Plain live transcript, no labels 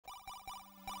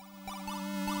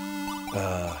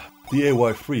The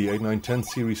AY8910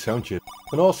 series sound chip,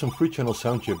 an awesome 3-channel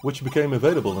sound chip which became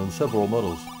available in several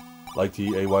models, like the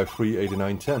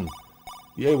AY8910,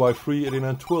 the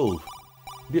AY8912,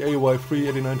 the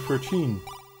AY8913,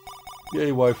 the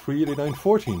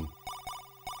AY8914,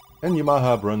 and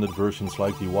Yamaha branded versions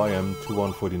like the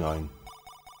YM2149.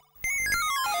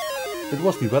 It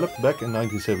was developed back in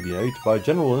 1978 by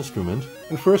General Instrument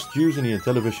and first used in the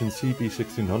Intellivision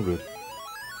CP1600.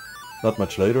 Not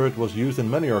much later it was used in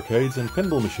many arcades and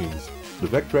pinball machines, the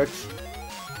Vectrex,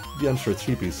 the Amstrad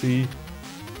CPC,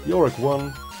 the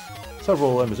Auric-1,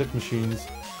 several MSX machines,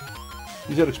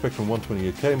 the ZX Spectrum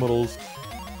 128K models,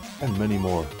 and many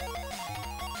more.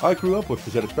 I grew up with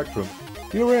the ZX Spectrum.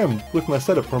 Here I am with my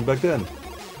setup from back then.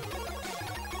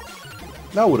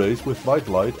 Nowadays with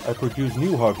ByteDelight I produce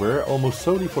new hardware almost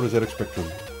solely for the ZX Spectrum.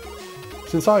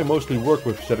 Since I mostly work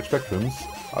with ZX Spectrums,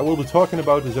 I will be talking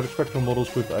about the ZX Spectrum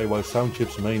models with AY sound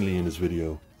chips mainly in this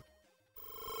video.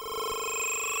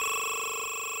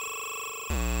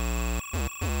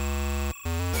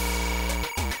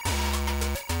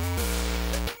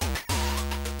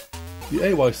 The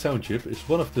AY sound chip is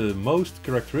one of the most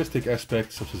characteristic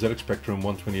aspects of the ZX Spectrum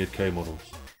 128K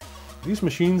models. These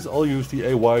machines all use the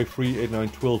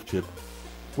AY38912 chip,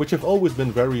 which have always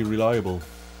been very reliable.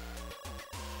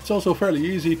 It's also fairly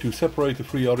easy to separate the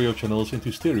three audio channels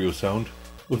into stereo sound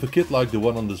with a kit like the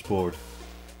one on this board.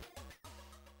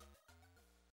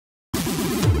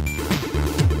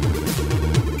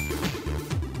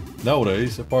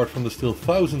 Nowadays, apart from the still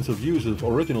thousands of users of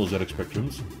original ZX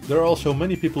Spectrums, there are also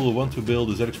many people who want to build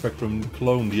a ZX Spectrum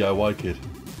clone DIY kit.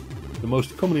 The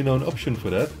most commonly known option for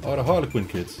that are the Harlequin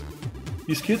kits.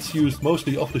 These kits use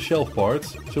mostly off-the-shelf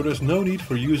parts, so there's no need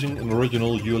for using an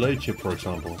original ULA chip, for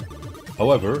example.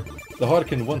 However, the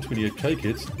Harlequin 128K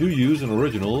kits do use an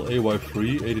original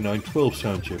AY38912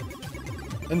 sound chip.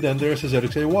 And then there's the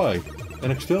ZX AY, an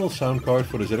external sound card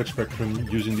for the ZX Spectrum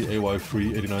using the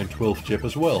AY38912 chip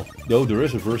as well, though there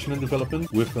is a version in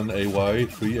development with an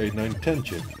AY38910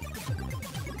 chip.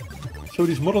 So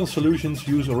these modern solutions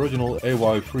use original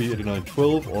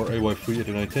AY38912 or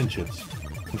AY38910 chips.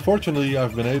 Unfortunately,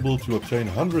 I've been able to obtain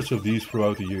hundreds of these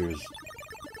throughout the years.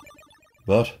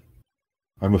 But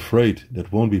I'm afraid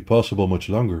that won't be possible much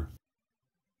longer.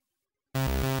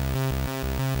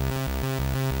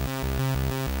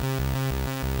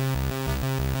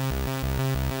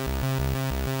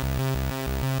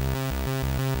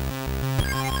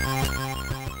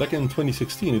 Back in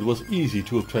 2016 it was easy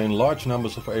to obtain large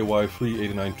numbers of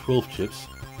AY38912 chips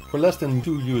for less than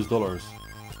 $2.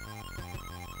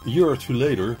 A year or two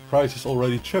later, prices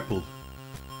already tripled.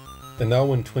 And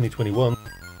now in 2021,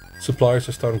 suppliers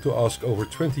are starting to ask over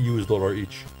 $20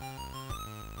 each.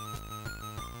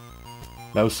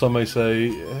 Now some may say,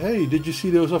 hey, did you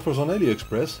see those offers on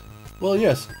AliExpress? Well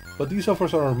yes, but these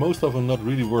offers are most often not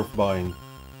really worth buying.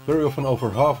 Very often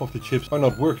over half of the chips are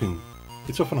not working.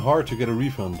 It's often hard to get a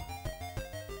refund.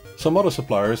 Some other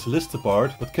suppliers list the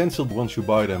part but cancelled once you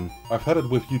buy them. I've had it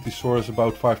with UT stores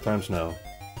about 5 times now.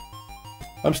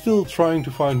 I'm still trying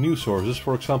to find new sources,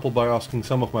 for example by asking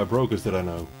some of my brokers that I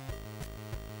know.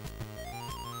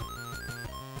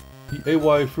 The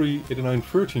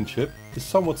AY38913 chip is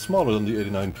somewhat smaller than the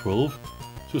 8912,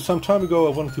 so some time ago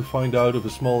I wanted to find out if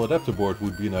a small adapter board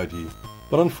would be an idea.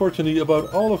 But unfortunately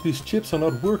about all of these chips are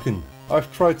not working.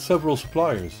 I've tried several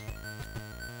suppliers.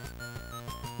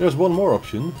 There's one more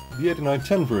option, the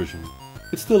 8910 version.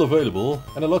 It's still available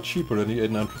and a lot cheaper than the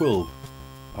 8912.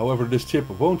 However, this chip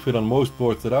won't fit on most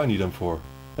boards that I need them for,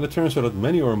 and it turns out that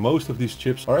many or most of these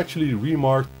chips are actually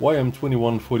remarked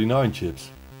YM2149 chips.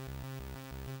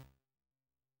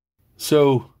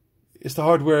 So, is the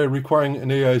hardware requiring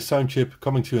an AI sound chip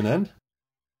coming to an end?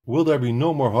 Will there be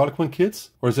no more Harlequin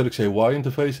kits or ZX AY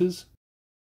interfaces?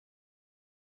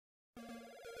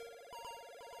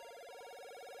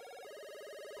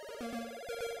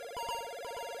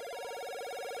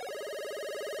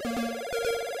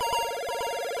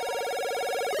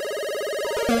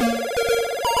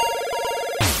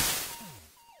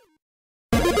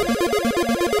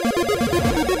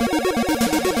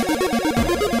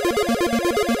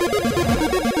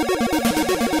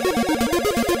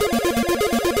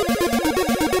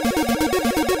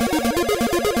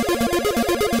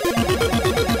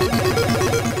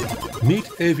 Meet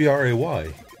AVR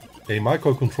AY, a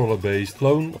microcontroller-based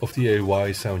clone of the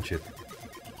AY sound chip.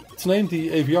 It's named the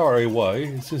AVR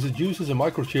AY since it uses a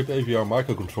microchip AVR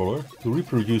microcontroller to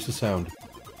reproduce the sound.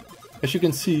 As you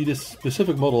can see, this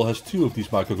specific model has 2 of these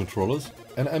microcontrollers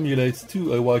and emulates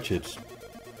 2 AY chips.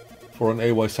 For an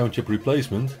AY sound chip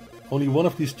replacement, only one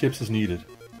of these chips is needed.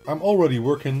 I'm already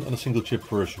working on a single chip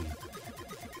version.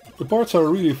 The parts are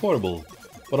really affordable,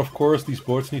 but of course these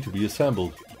boards need to be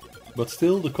assembled. But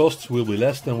still, the costs will be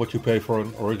less than what you pay for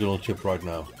an original chip right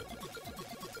now.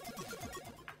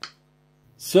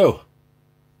 So,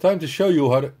 time to show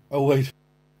you how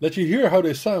let you hear how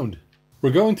they sound.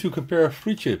 We're going to compare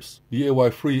 3 chips, the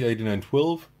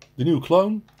AY3-8912, the new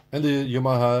clone and the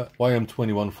Yamaha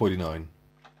YM2149.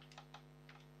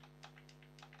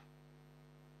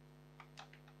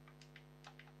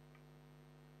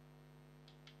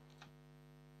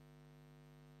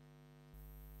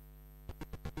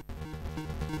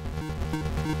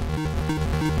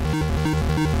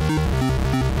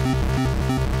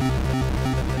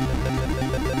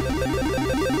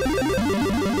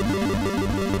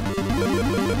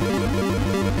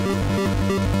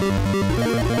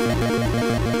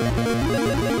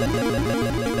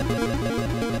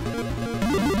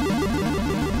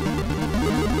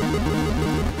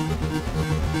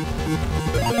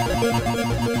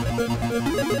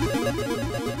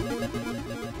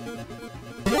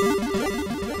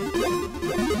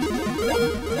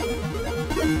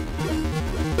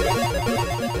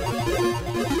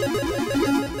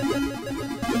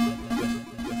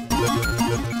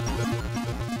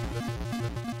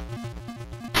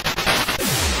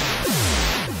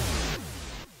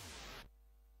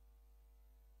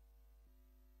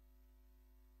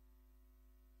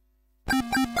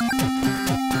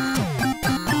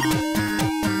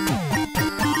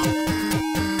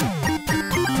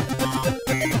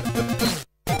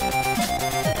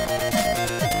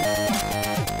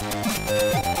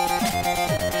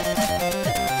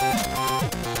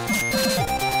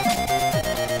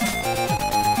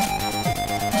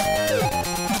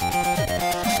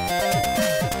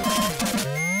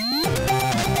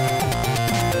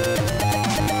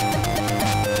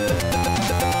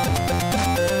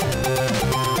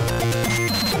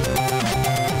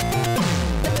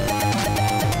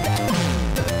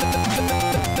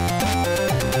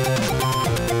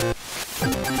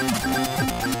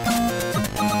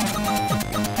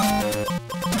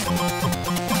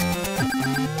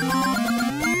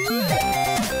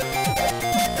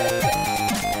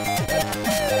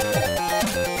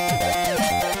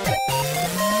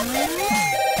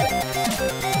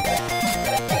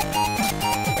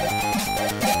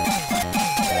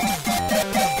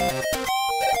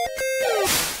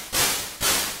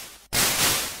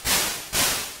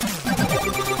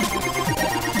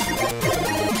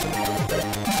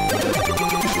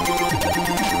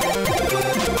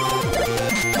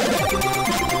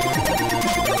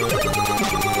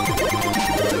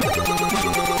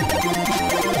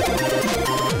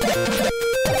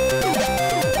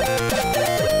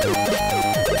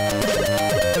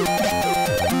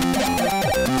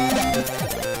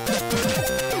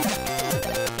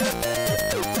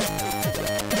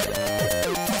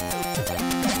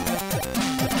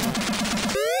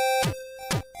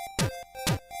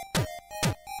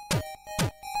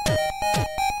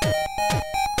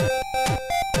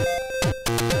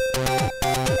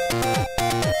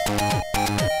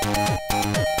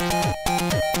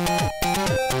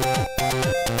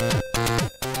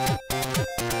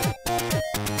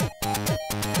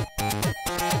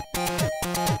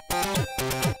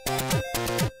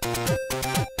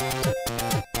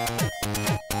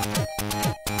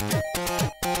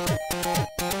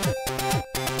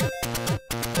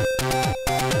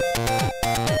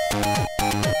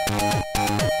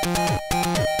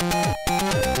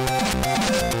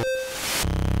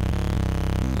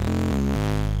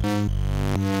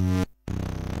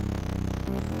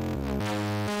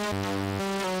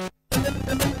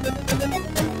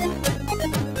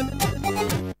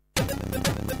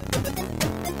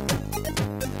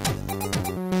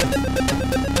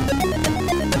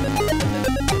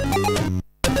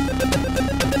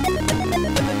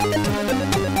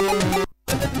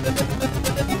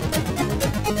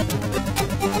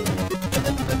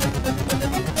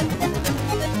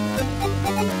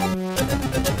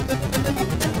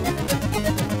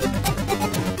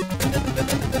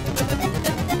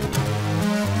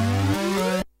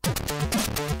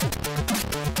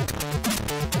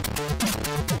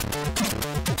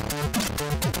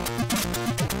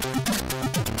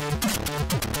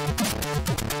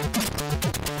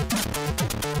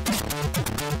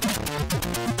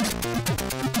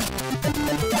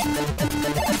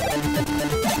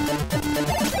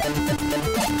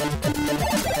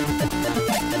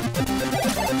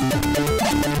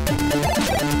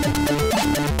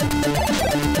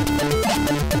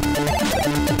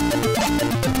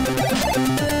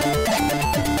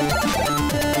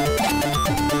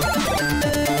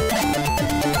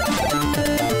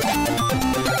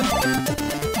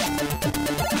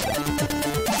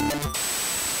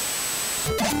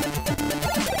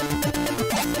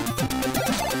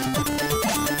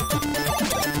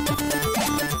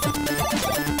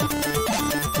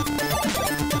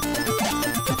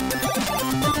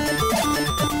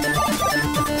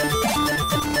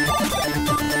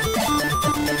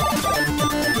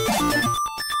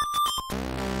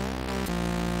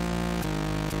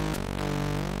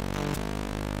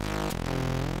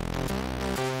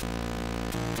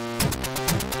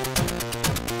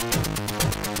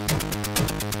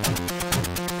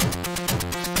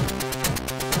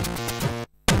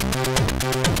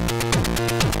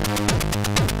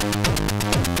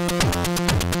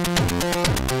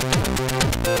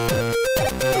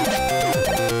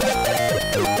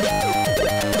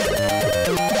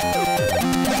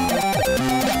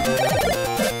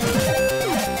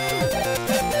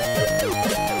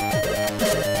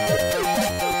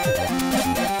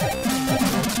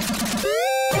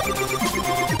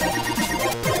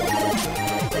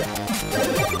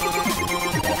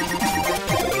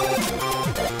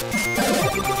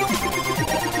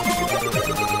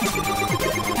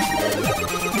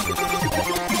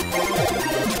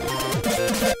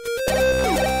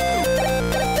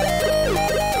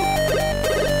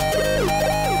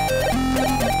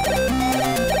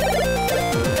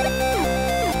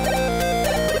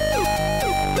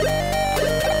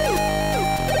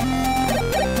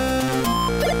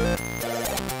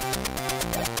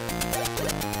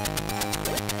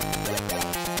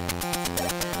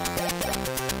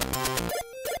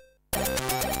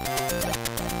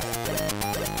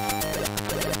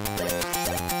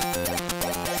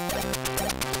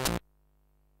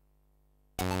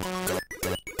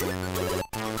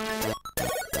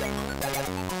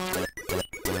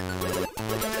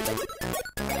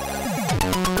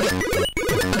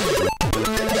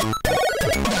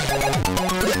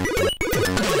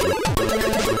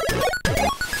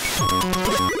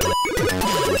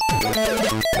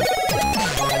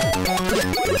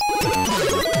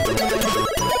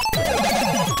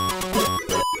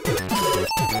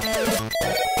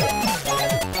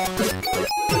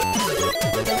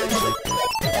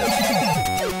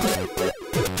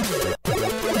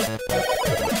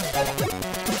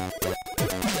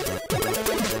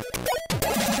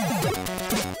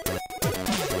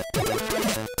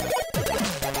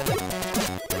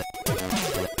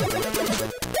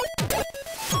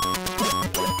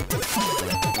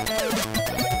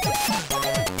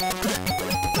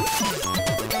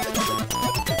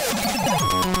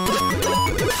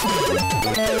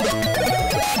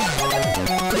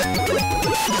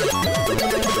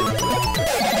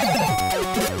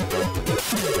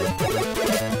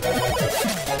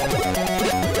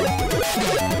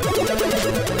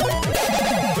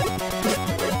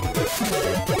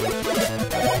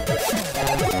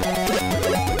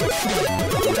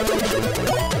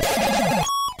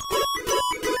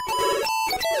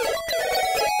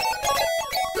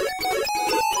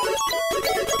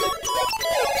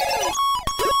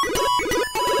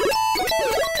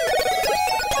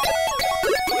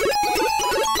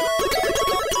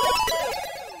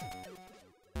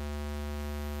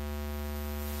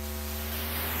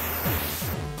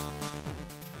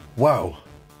 Wow,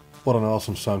 what an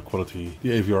awesome sound quality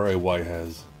the AVR AY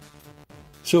has.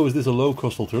 So is this a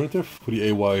low-cost alternative for the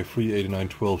AY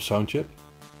 38912 sound chip?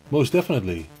 Most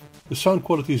definitely. The sound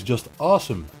quality is just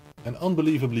awesome and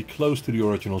unbelievably close to the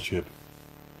original chip.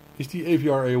 Is the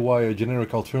AVR AY a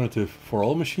generic alternative for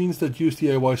all machines that use the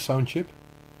AY sound chip?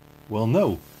 Well,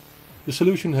 no. The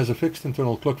solution has a fixed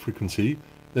internal clock frequency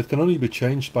that can only be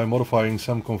changed by modifying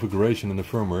some configuration in the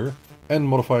firmware and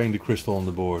modifying the crystal on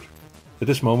the board. At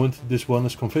this moment, this one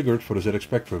is configured for the ZX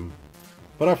Spectrum,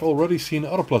 but I've already seen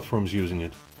other platforms using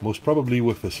it, most probably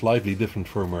with a slightly different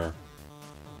firmware.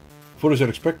 For the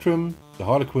ZX Spectrum, the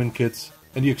Harlequin kits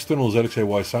and the external ZX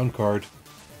AY sound card,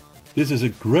 this is a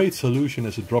great solution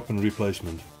as a drop-in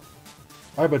replacement.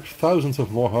 I bet thousands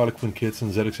of more Harlequin kits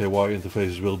and ZX AY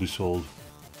interfaces will be sold.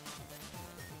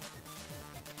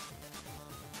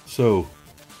 So,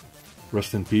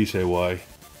 rest in peace AY,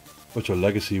 but your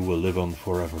legacy will live on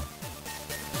forever.